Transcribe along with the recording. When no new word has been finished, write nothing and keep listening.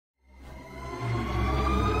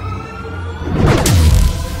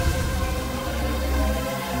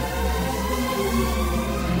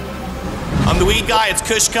TheWeedGuy. It's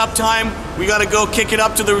Kush Cup time. We gotta go kick it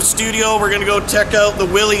up to the studio. We're gonna go check out the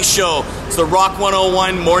Willie show. It's the Rock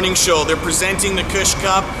 101 morning show. They're presenting the Kush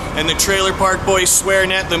Cup and the Trailer Park Boys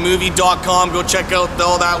Swearnet, themovie.com. Go check out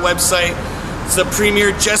all that website. It's the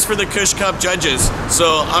premiere just for the Kush Cup judges.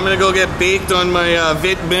 So I'm gonna go get baked on my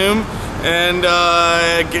Vit Boom and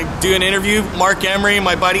do an interview. Mark Emery,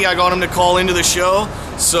 my buddy, I got him to call into the show.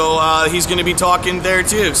 So he's gonna be talking there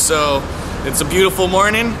too. So it's a beautiful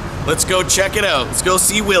morning. Let's go check it out. Let's go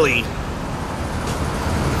see Willie. I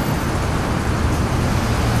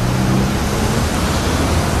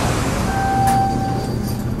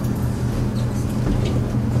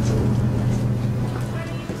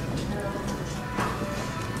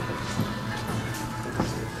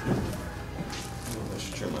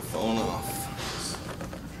should turn my phone off.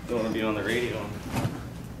 Don't want to be on the radio.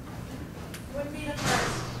 Wouldn't be the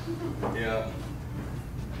first. Yeah.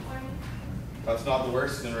 That's not the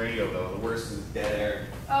worst in radio, though. The worst is dead air.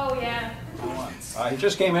 Oh, yeah. He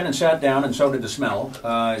just came in and sat down, and so did the smell.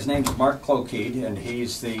 His name's Mark Klokeid, and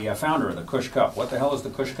he's the founder of the Kush Cup. What the hell is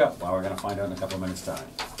the Kush Cup? Well, we're going to find out in a couple of minutes' time.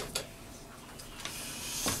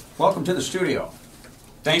 Welcome to the studio,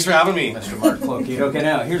 Thanks for having me. Mr. Mark Klokeid. Okay,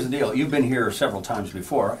 now, here's the deal. You've been here several times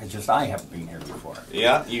before. It's just I haven't been here before.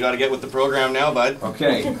 Yeah, you got to get with the program now, bud.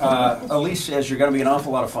 Okay. Elise says you're going to be an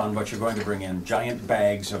awful lot of fun, but you're going to bring in giant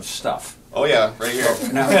bags of stuff. Oh, yeah, right here.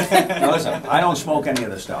 Now listen, I don't smoke any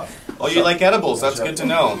of this stuff. Oh, you like edibles? That's good to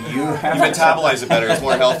know. You have You metabolize it better. It's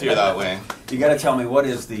more healthier that way. You got to tell me, what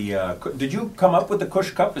is the... did you come up with the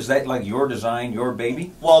Kush Cup? Is that like your design, your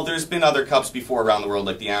baby? Well, there's been other cups before around the world,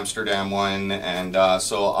 like the Amsterdam one, and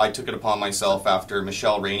so I took it upon myself after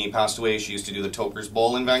Michelle Rainey passed away. She used to do the Toker's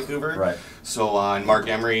Bowl in Vancouver. Right. So and Mark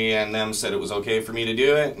Emery and them said it was okay for me to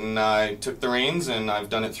do it, and I took the reins, and I've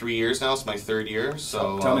done it 3 years now. It's my 3rd year.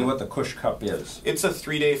 So tell me what the Kush Cup is. It's a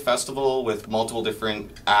 3-day festival with multiple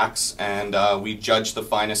different acts, and we judge the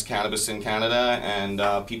finest cannabis in Canada,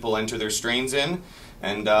 and people enter their strains in,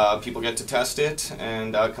 and people get to test it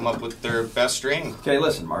and come up with their best strain. Okay,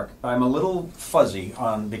 listen, Mark, I'm a little fuzzy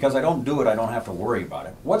on, because I don't do it, I don't have to worry about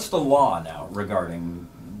it. What's the law now regarding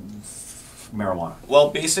marijuana? Well,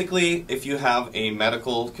 basically, if you have a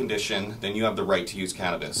medical condition, then you have the right to use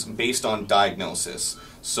cannabis based on diagnosis.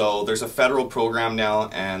 So there's a federal program now,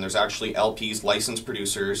 and there's actually LPs, licensed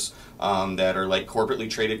producers, that are like corporately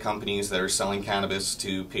traded companies that are selling cannabis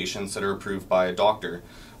to patients that are approved by a doctor.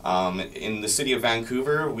 In the city of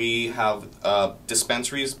Vancouver, we have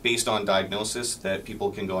dispensaries based on diagnosis that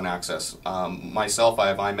people can go and access. Myself, I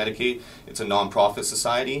have iMedikate. It's a non-profit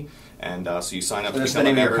society, and so you sign up to become a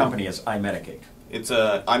member. The name of your company is iMedikate.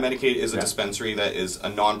 iMedikate is a dispensary that is a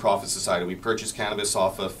non-profit society. We purchase cannabis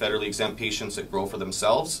off of federally exempt patients that grow for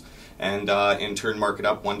themselves, and in turn mark it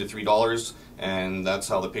up $1 to $3, and that's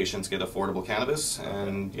how the patients get affordable cannabis,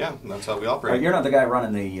 and yeah, that's how we operate. You're not the guy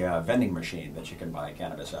running the vending machine that you can buy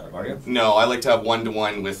cannabis out of, are you? No, I like to have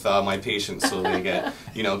one-to-one with my patients so they get,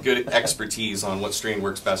 you know, good expertise on what strain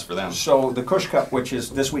works best for them. So the Kush Cup, which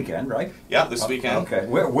is this weekend, right? Yeah, this weekend. Okay,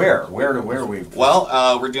 where are we?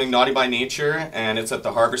 Well, we're doing Naughty by Nature, and it's at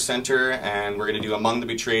the Harbor Center, and we're going to do Among the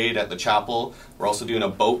Betrayed at the Chapel. We're also doing a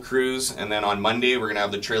boat cruise, and then on Monday we're going to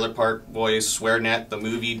have the Trailer Park Boys Swearnet,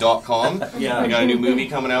 themovie.com. Yeah. I got a new movie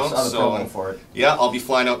coming out. Saw the promo for it. Yeah, I'll be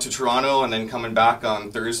flying out to Toronto and then coming back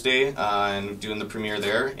on Thursday and doing the premiere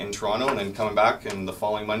there in Toronto, and then coming back, and the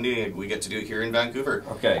following Monday we get to do it here in Vancouver.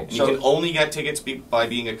 Okay. And you can only get tickets by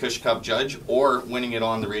being a Kush Cup judge or winning it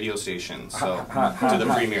on the radio station. So to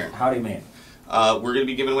the premiere. How do you mean? We're going to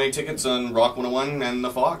be giving away tickets on Rock 101 and the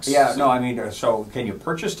Fox. Yeah, so. No, I mean, so can you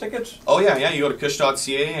purchase tickets? Oh yeah, you go to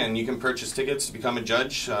Kush.ca and you can purchase tickets to become a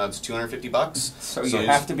judge. It's $250. So you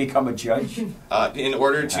have to become a judge? In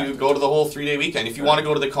order to go to the whole 3-day weekend. If you want to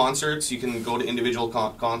go to the concerts, you can go to individual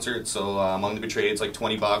concerts. So Among the Betrayed is like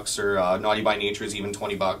 $20, or Naughty by Nature is even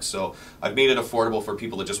 $20. So I've made it affordable for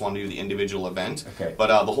people that just want to do the individual event. Okay. But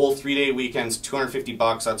the whole 3-day weekend's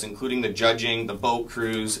 $250. That's including the judging, the boat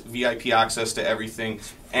cruise, VIP access to everything,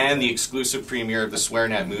 and the exclusive premiere of the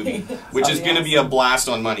Swearnet movie, which is going to be a blast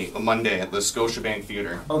on Monday at the Scotiabank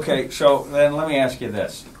Theatre. Okay, so then let me ask you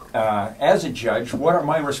this. As a judge, what are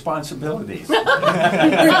my responsibilities? To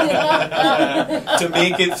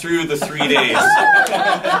make it through the 3 days.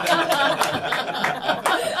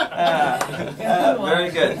 Very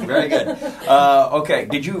Very good, very good. Okay,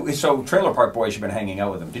 so Trailer Park Boys, you've been hanging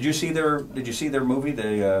out with them. Did you see their movie?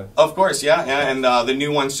 Of course, yeah, and the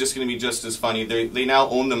new one's just going to be just as funny. They now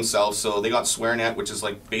own themselves, so they got Swearnet, which is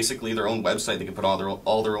like basically their own website. They can put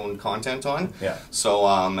all their own content on. Yeah. So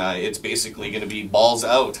it's basically going to be balls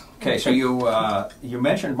out. Okay, so you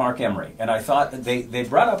mentioned Mark Emery, and I thought they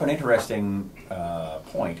brought up an interesting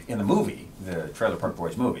point in the movie, the Trailer Park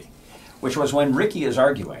Boys movie, which was when Ricky is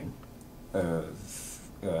arguing. I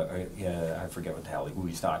forget what the hell who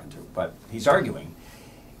he's talking to, but he's arguing.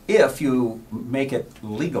 If you make it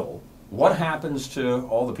legal, what happens to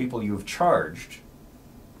all the people you've charged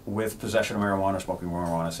with possession of marijuana, smoking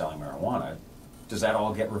marijuana, selling marijuana? Does that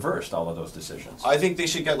all get reversed, all of those decisions? I think they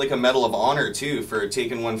should get like a Medal of Honor, too, for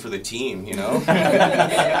taking one for the team, you know?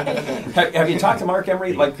 Have you talked to Mark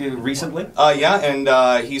Emery, like, recently? Yeah, and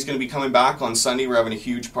he's going to be coming back on Sunday. We're having a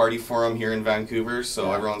huge party for him here in Vancouver,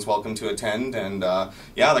 so everyone's welcome to attend. And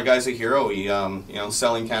yeah, the guy's a hero. He, you know,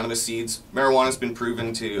 selling cannabis seeds. Marijuana's been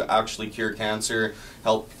proven to actually cure cancer,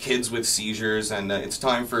 help kids with seizures, and it's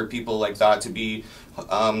time for people like that to be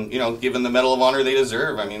you know, given the Medal of Honor they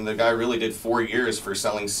deserve. I mean, the guy really did 4 years for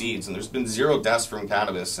selling seeds, and there's been 0 deaths from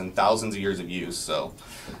cannabis and thousands of years of use, so.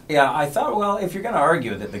 Yeah, I thought, well, if you're going to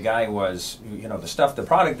argue that the guy was, you know, the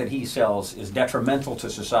product that he sells is detrimental to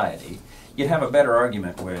society, you'd have a better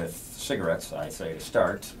argument with cigarettes, I say, to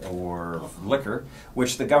start, or liquor,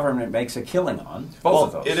 which the government makes a killing on.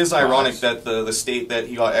 Both of those. It is ironic that the state that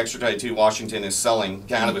he got extradited to, Washington, is selling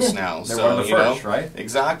cannabis now. They're so, one of the first, right?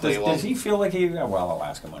 Exactly. Does he feel like well, I'll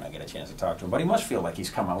ask him when I get a chance to talk to him, but he must feel like he's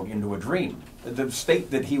come out into a dream. The state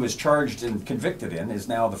that he was charged and convicted in is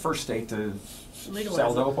now the first state to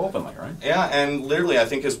sell dope openly, right? Yeah, and literally, I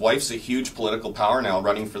think his wife's a huge political power now,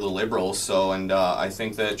 running for the Liberals. So, and I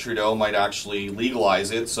think that Trudeau might actually legalize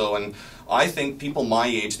it. So, and I think people my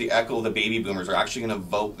age, the echo of the baby boomers, are actually going to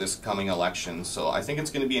vote this coming election. So, I think it's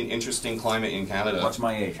going to be an interesting climate in Canada. What's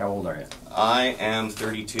my age? How old are you? I am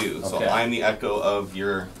 32. Okay. So, I'm the echo of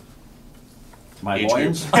your. My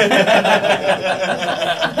loins? Did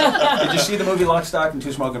you see the movie Lock, Stock, and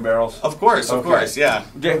Two Smoking Barrels? Of course, yeah.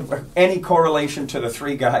 Any correlation to the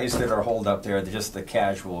 3 guys that are holed up there, just the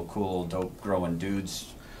casual, cool, dope-growing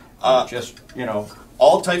dudes? Just, you know...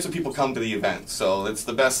 All types of people come to the event, so it's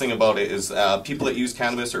the best thing about it is people that use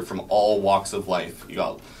cannabis are from all walks of life. You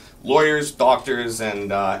got lawyers, doctors,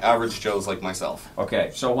 and average Joes like myself. Okay,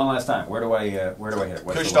 so one last time, where do I hit it?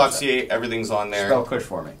 Kush.ca, everything's on there. Spell Kush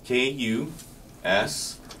for me. KUSH.ca.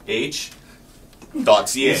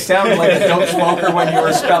 You sounded like a dope smoker when you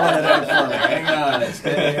were spelling it out for me. Hang on.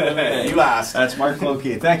 You asked. That's Mark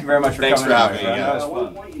Klokeid. Thank you very much for coming. Thanks for having me. That was one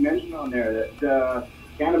fun. point you mentioned on there that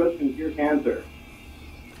cannabis can cure cancer.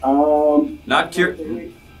 Not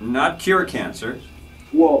cure cancer.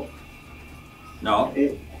 Well, no.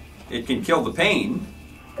 It can kill the pain.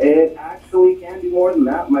 It actually can do more than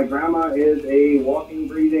that. My grandma is a walking,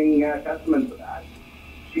 breathing testament to that.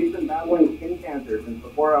 She's been battling skin cancer since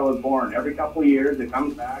before I was born. Every couple of years it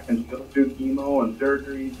comes back and she goes through chemo and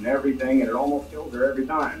surgeries and everything, and it almost kills her every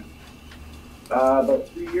time. About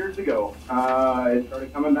 3 years ago, it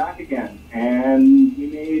started coming back again, and we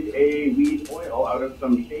made a weed oil out of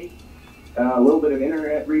some shake, a little bit of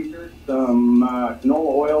internet research, some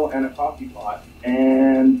canola oil, and a coffee pot,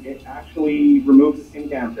 and it actually removed the skin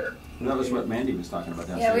cancer. That was what Mandy was talking about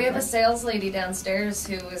downstairs. Yeah, we have right? a sales lady downstairs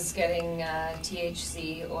who was getting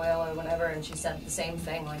THC oil or whatever, and she said the same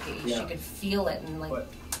thing. Like she could feel it, and like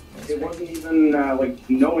it wasn't even like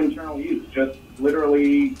no internal use, just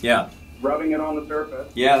literally rubbing it on the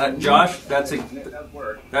surface. Yeah, Josh, that's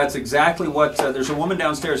exactly what. There's a woman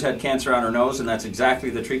downstairs had cancer on her nose, and that's exactly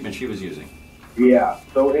the treatment she was using. Yeah,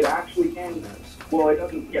 so it actually can. Well, it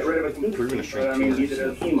doesn't get rid of it completely, but I mean, neither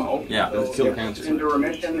does chemo. Yeah, so it's kill cancer. It's into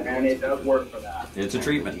remission, and it does work for that. It's a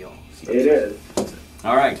treatment. It is.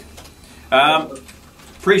 All right.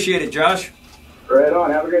 Appreciate it, Josh. Right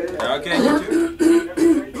on. Have a great day. Okay, you too.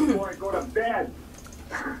 Before I go to bed.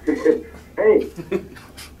 Hey.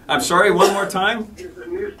 I'm sorry, one more time? There's a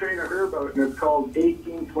new strain of herb out, and it's called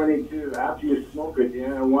 1822. After you smoke it, you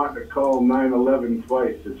don't want to call 911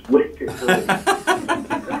 twice. It's wicked good.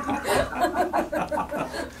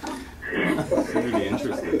 Really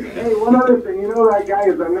interesting. Hey, one other thing. You know that guy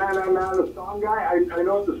is a the song guy? I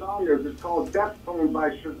know what the song is. It's called Death Tone by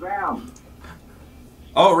Shazam.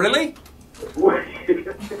 Oh, really?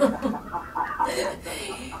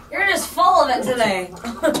 you're just full of it today.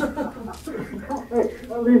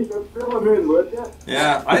 At least fill him in, would you?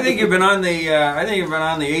 Yeah, I think you've been on the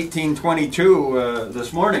 1822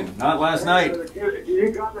 this morning, not last night.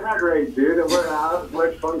 You got that right, dude. We're out.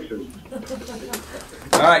 Let's function.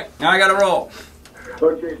 All right, now I got to roll.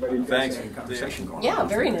 Okay, buddy. Thanks for the conversation going on. Yeah,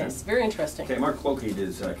 very nice. Very interesting. Okay, Mark Klokeid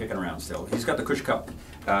is kicking around still. He's got the Kush Cup,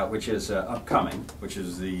 which is upcoming, which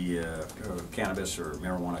is the cannabis or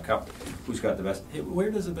marijuana cup. Who's got the best? Hey, where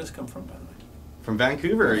does the best come from, by the way? From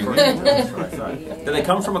Vancouver. That's what I thought. Do they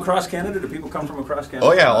come from across Canada? Do people come from across Canada?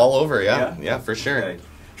 Oh yeah, all over. Yeah, for sure. Okay.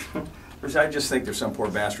 I just think there's some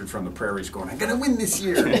poor bastard from the prairies going, I'm going to win this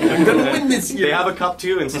year. I'm going to win this year. They have a cup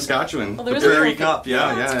too in Saskatchewan. Oh, the there is a Prairie little Cup.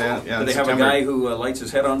 Yeah. Do they have a guy who lights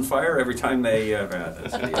his head on fire every time they...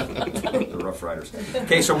 that's the Rough Riders.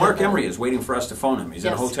 Okay, so Mark Emery is waiting for us to phone him. He's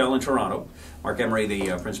in a Yes. hotel in Toronto. Mark Emery,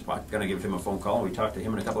 the principal, going to give him a phone call, and we talk to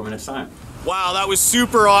him in a couple of minutes' time. Wow, that was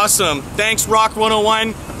super awesome. Thanks, Rock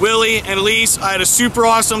 101, Willie, and Elise. I had a super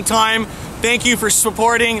awesome time. Thank you for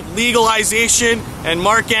supporting legalization and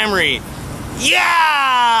Mark Emery.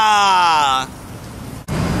 Yeah!